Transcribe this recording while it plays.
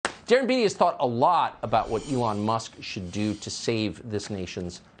Darren Beattie has thought a lot about what Elon Musk should do to save this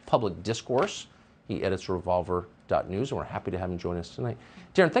nation's public discourse. He edits Revolver.news, and we're happy to have him join us tonight.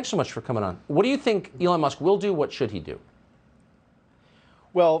 Darren, thanks so much for coming on. What do you think Elon Musk will do? What should he do?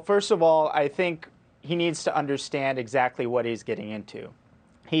 Well, first of all, I think he needs to understand exactly what he's getting into.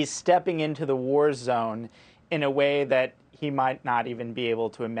 He's stepping into the war zone in a way that he might not even be able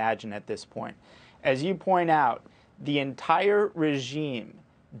to imagine at this point. As you point out, the entire regime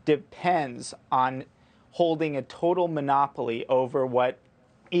depends on holding a total monopoly over what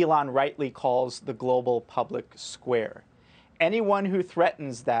Elon rightly calls the global public square. Anyone who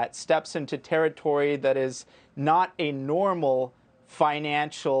threatens that steps into territory that is not a normal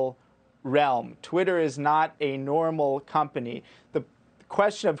financial realm. Twitter is not a normal company. The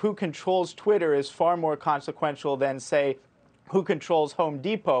question of who controls Twitter is far more consequential than, say, who controls Home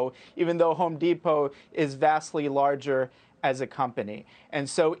Depot, even though Home Depot is vastly larger as a company. And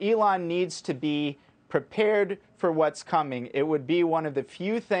so Elon needs to be prepared for what's coming. It would be one of the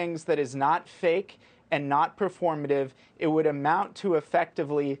few things that is not fake and not performative. It would amount to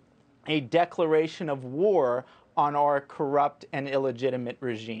effectively a declaration of war on our corrupt and illegitimate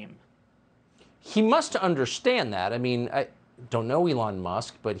regime. He must understand that. I mean, I don't know Elon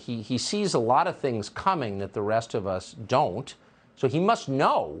Musk, but he sees a lot of things coming that the rest of us don't. So he must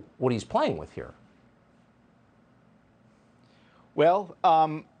know what he's playing with here. Well,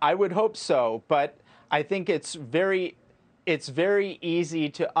 I would hope so, but I think it's very easy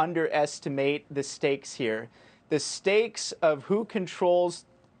to underestimate the stakes here. The stakes of who controls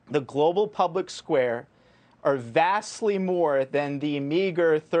the global public square are vastly more than the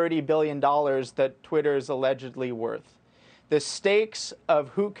meager $30 billion that Twitter is allegedly worth. The stakes of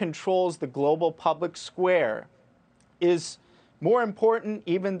who controls the global public square is more important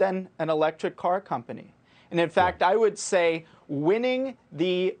even than an electric car company. And in fact, I would say winning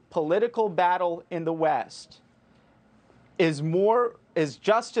the political battle in the West is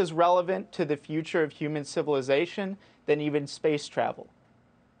just as relevant to the future of human civilization than even space travel.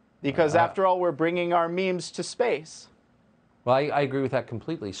 Because after all, we're bringing our memes to space. Well, I agree with that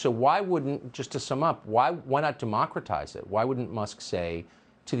completely. So why wouldn't, just to sum up, why not democratize it? Why wouldn't Musk say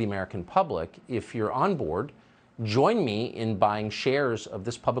to the American public, if you're on board, join me in buying shares of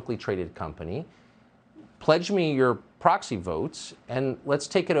this publicly traded company, pledge me your proxy votes, and let's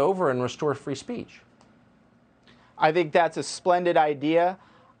take it over and restore free speech? I think that's a splendid idea.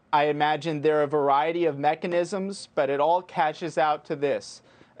 I imagine there are a variety of mechanisms, but it all cashes out to this: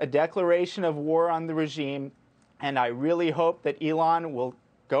 a declaration of war on the regime, and I really hope that Elon will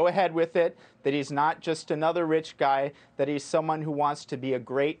go ahead with it, that he's not just another rich guy, that he's someone who wants to be a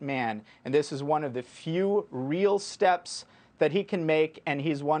great man. And this is one of the few real steps that he can make, and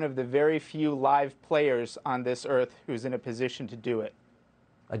he's one of the very few live players on this earth who's in a position to do it.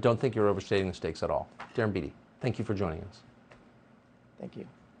 I don't think you're overstating the stakes at all. Darren Beattie, thank you for joining us. Thank you.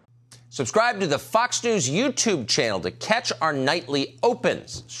 Subscribe to the Fox News YouTube channel to catch our nightly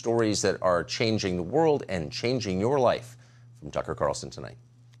opens, stories that are changing the world and changing your life. From Tucker Carlson tonight.